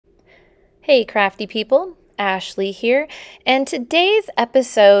Hey crafty people, Ashley here, and today's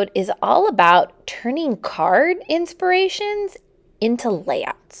episode is all about turning card inspirations into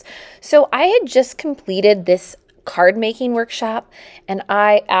layouts. So I had just completed this card making workshop and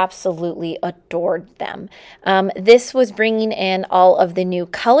I absolutely adored them. This was bringing in all of the new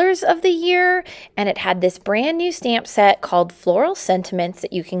colors of the year, and it had this brand new stamp set called Floral Sentiments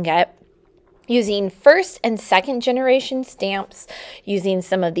that you can get using first and second generation stamps, using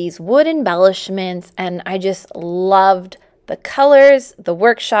some of these wood embellishments, and I just loved the colors, the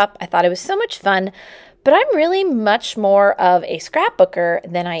workshop. I thought it was so much fun, but I'm really much more of a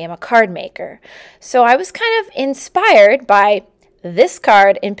scrapbooker than I am a card maker. So I was kind of inspired by this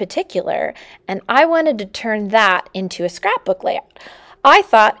card in particular, and I wanted to turn that into a scrapbook layout. I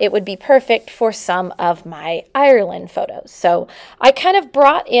thought it would be perfect for some of my Ireland photos. So I kind of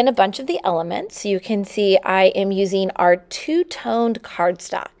brought in a bunch of the elements. You can see I am using our two-toned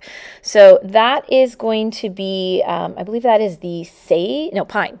cardstock. So that is going to be, I believe that is the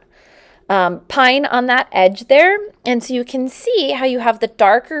pine. Pine on that edge there. And so you can see how you have the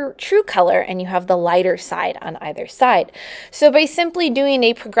darker true color and you have the lighter side on either side. So by simply doing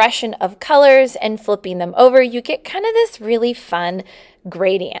a progression of colors and flipping them over, you get kind of this really fun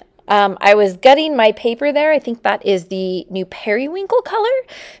gradient. I was gutting my paper there. I think that is the new Periwinkle color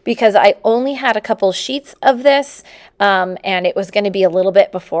because I only had a couple sheets of this and it was going to be a little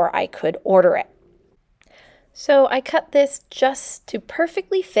bit before I could order it. So I cut this just to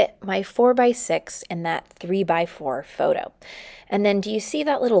perfectly fit my 4x6 in that 3x4 photo. And then do you see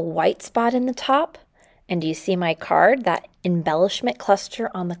that little white spot in the top? And do you see my card, that embellishment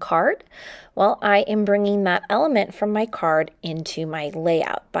cluster on the card? Well, I am bringing that element from my card into my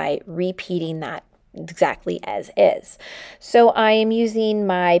layout by repeating that exactly as is. So I am using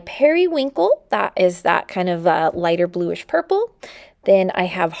my Periwinkle, that is that kind of lighter bluish purple. Then I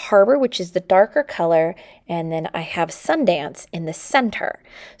have Harbour, which is the darker color, and then I have Sundance in the center.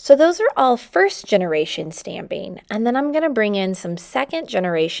 So those are all first generation stamping, and then I'm going to bring in some second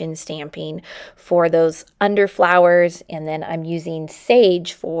generation stamping for those underflowers, and then I'm using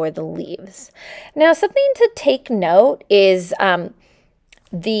sage for the leaves. Now, something to take note is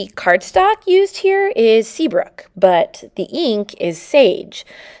the cardstock used here is Seabrook, but the ink is sage.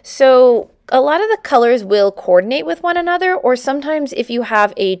 So a lot of the colors will coordinate with one another, or sometimes if you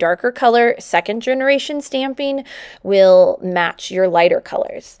have a darker color, second generation stamping will match your lighter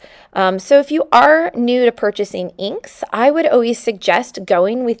colors. So if you are new to purchasing inks, I would always suggest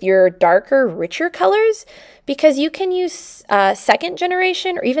going with your darker, richer colors because you can use second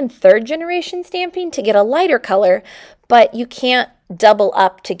generation or even third generation stamping to get a lighter color, but you can't double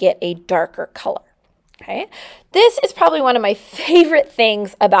up to get a darker color. Okay, this is probably one of my favorite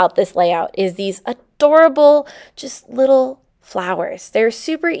things about this layout is these adorable, just little flowers. They're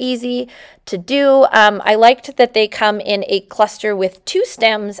super easy to do. I liked that they come in a cluster with two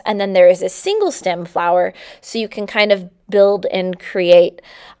stems and then there is a single stem flower so you can kind of build and create.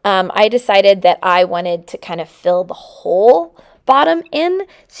 I decided that I wanted to kind of fill the whole bottom in,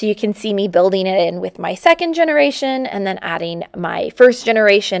 so you can see me building it in with my second generation and then adding my first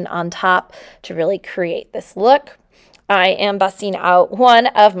generation on top to really create this look. I am busting out one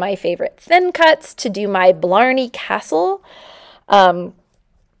of my favorite thin cuts to do my Blarney Castle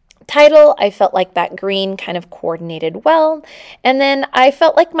title. I felt like that green kind of coordinated well, and then I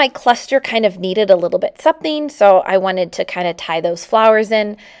felt like my cluster kind of needed a little bit something, so I wanted to kind of tie those flowers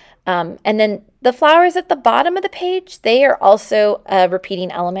in. And then the flowers at the bottom of the page, they are also a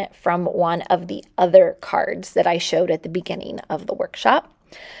repeating element from one of the other cards that I showed at the beginning of the workshop.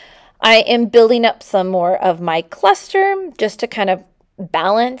 I am building up some more of my cluster just to kind of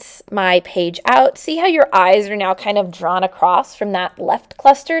balance my page out. See how your eyes are now kind of drawn across from that left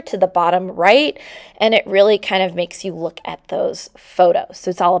cluster to the bottom right, and it really kind of makes you look at those photos.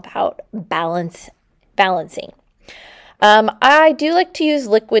 So it's all about balancing. I do like to use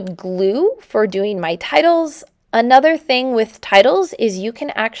liquid glue for doing my titles. Another thing with titles is you can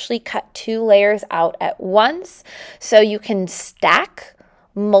actually cut two layers out at once. So you can stack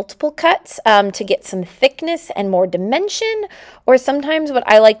multiple cuts to get some thickness and more dimension. Or sometimes what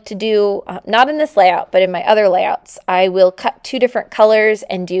I like to do, not in this layout, but in my other layouts, I will cut two different colors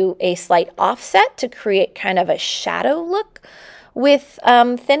and do a slight offset to create kind of a shadow look with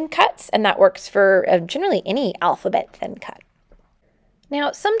thin cuts, and that works for generally any alphabet thin cut.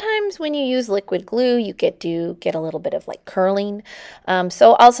 Now, sometimes when you use liquid glue, you get a little bit of like curling.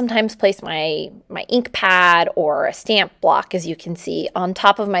 So I'll sometimes place my ink pad or a stamp block, as you can see, on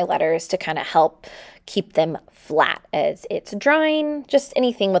top of my letters to kind of help keep them flat as it's drying, just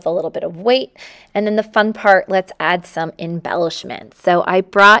anything with a little bit of weight. And then the fun part, let's add some embellishments. So I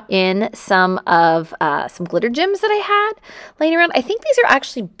brought in some of some glitter gems that I had laying around. I think these are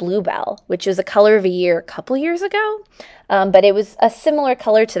actually Bluebell, which is a color of a year a couple years ago, but it was a similar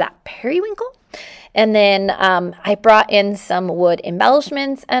color to that Periwinkle. And then I brought in some wood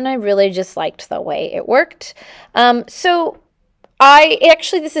embellishments, and I really just liked the way it worked. This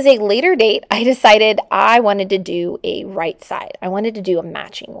is a later date. I decided I wanted to do a right side. I wanted to do a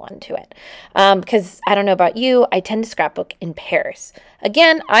matching one to it. Because I don't know about you, I tend to scrapbook in pairs.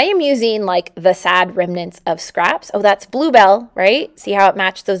 Again, I am using like the sad remnants of scraps. Oh, that's Bluebell, right? See how it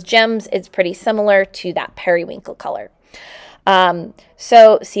matched those gems? It's pretty similar to that Periwinkle color.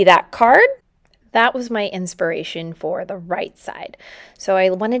 So see that card? That was my inspiration for the right side. So I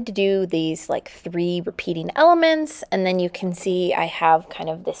wanted to do these like 3 repeating elements, and then you can see I have kind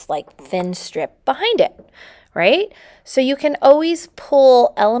of this like thin strip behind it, right? So you can always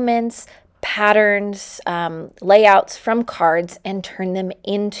pull elements, patterns, layouts from cards and turn them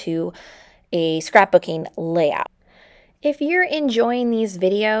into a scrapbooking layout. If you're enjoying these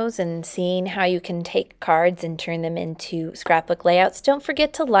videos and seeing how you can take cards and turn them into scrapbook layouts, don't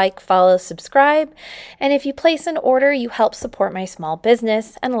forget to like, follow, subscribe. And if you place an order, you help support my small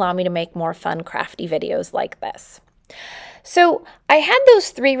business and allow me to make more fun, crafty videos like this. So I had those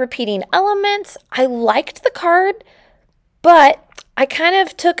 3 repeating elements. I liked the card, but I kind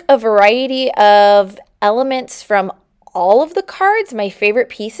of took a variety of elements from all of the cards, my favorite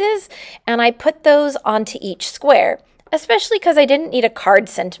pieces, and I put those onto each square. Especially because I didn't need a card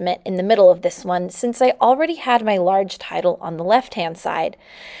sentiment in the middle of this one, since I already had my large title on the left-hand side.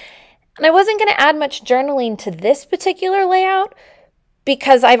 And I wasn't going to add much journaling to this particular layout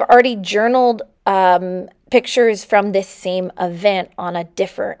because I've already journaled pictures from this same event on a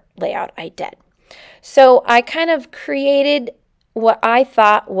different layout I did. So I kind of created what I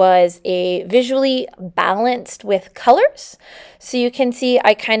thought was a visually balanced with colors. So you can see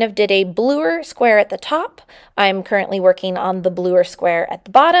I kind of did a bluer square at the top. I'm currently working on the bluer square at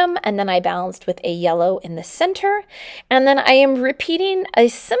the bottom, and then I balanced with a yellow in the center. And then I am repeating a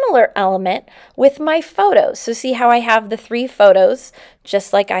similar element with my photos. So see how I have the 3 photos,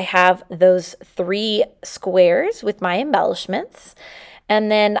 just like I have those 3 squares with my embellishments. And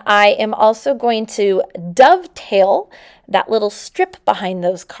then I am also going to dovetail that little strip behind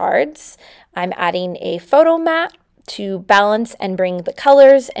those cards. I'm adding a photo mat to balance and bring the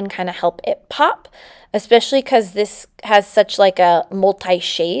colors and kind of help it pop, especially because this has such like a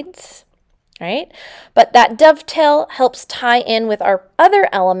multi-shades, right? But that dovetail helps tie in with our other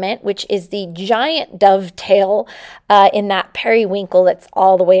element, which is the giant dovetail in that periwinkle that's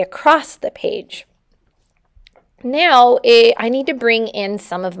all the way across the page. Now, I need to bring in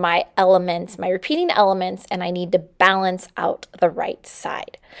some of my elements, my repeating elements, and I need to balance out the right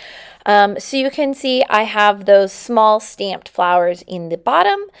side. So you can see I have those small stamped flowers in the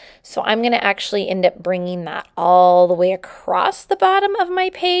bottom, so I'm going to actually end up bringing that all the way across the bottom of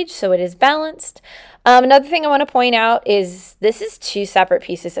my page so it is balanced. Another thing I want to point out is this is 2 separate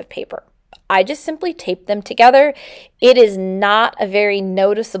pieces of paper. I just simply taped them together. It is not a very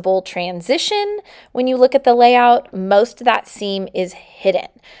noticeable transition. When you look at the layout, most of that seam is hidden.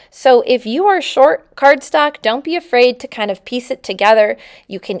 So if you are short cardstock, don't be afraid to kind of piece it together.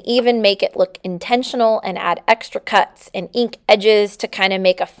 You can even make it look intentional and add extra cuts and ink edges to kind of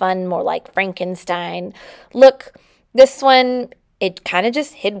make a fun, more like Frankenstein look. This one, it kind of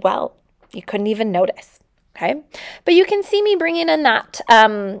just hid well. You couldn't even notice. Okay, but you can see me bringing in that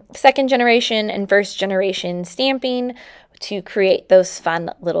 2nd generation and 1st generation stamping to create those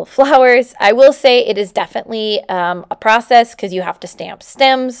fun little flowers. I will say it is definitely a process because you have to stamp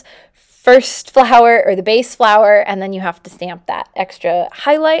stems, first flower or the base flower, and then you have to stamp that extra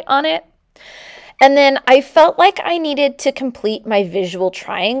highlight on it. And then I felt like I needed to complete my visual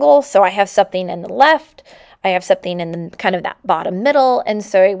triangle. So I have something in the left, I have something in the kind of that bottom middle, and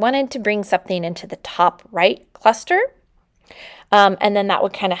so I wanted to bring something into the top right cluster, and then that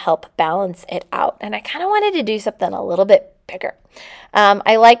would kind of help balance it out. And I kind of wanted to do something a little bit bigger.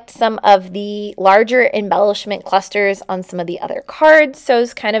 I liked some of the larger embellishment clusters on some of the other cards, so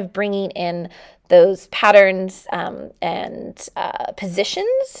it's kind of bringing in those patterns and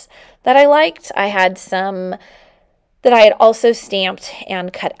positions that I liked. I had some that I had also stamped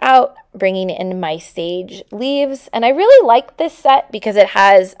and cut out, bringing in my sage leaves. And I really like this set because it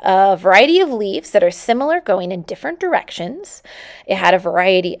has a variety of leaves that are similar, going in different directions. It had a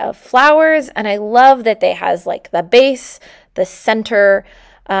variety of flowers, and I love that they has like the base, the center,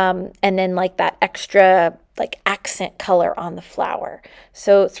 and then like that extra like accent color on the flower.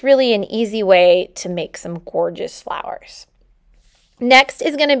 So it's really an easy way to make some gorgeous flowers. Next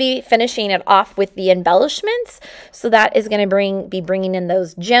is going to be finishing it off with the embellishments. So that is going to be bringing in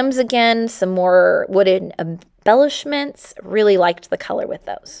those gems again, some more wooden embellishments. Really liked the color with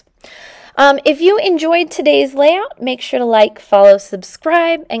those. If you enjoyed today's layout, make sure to like, follow,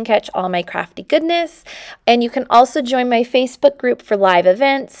 subscribe, and catch all my crafty goodness. And you can also join my Facebook group for live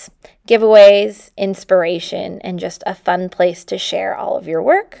events, giveaways, inspiration, and just a fun place to share all of your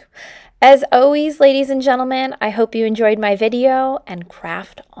work. As always, ladies and gentlemen, I hope you enjoyed my video, and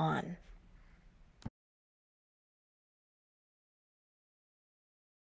craft on.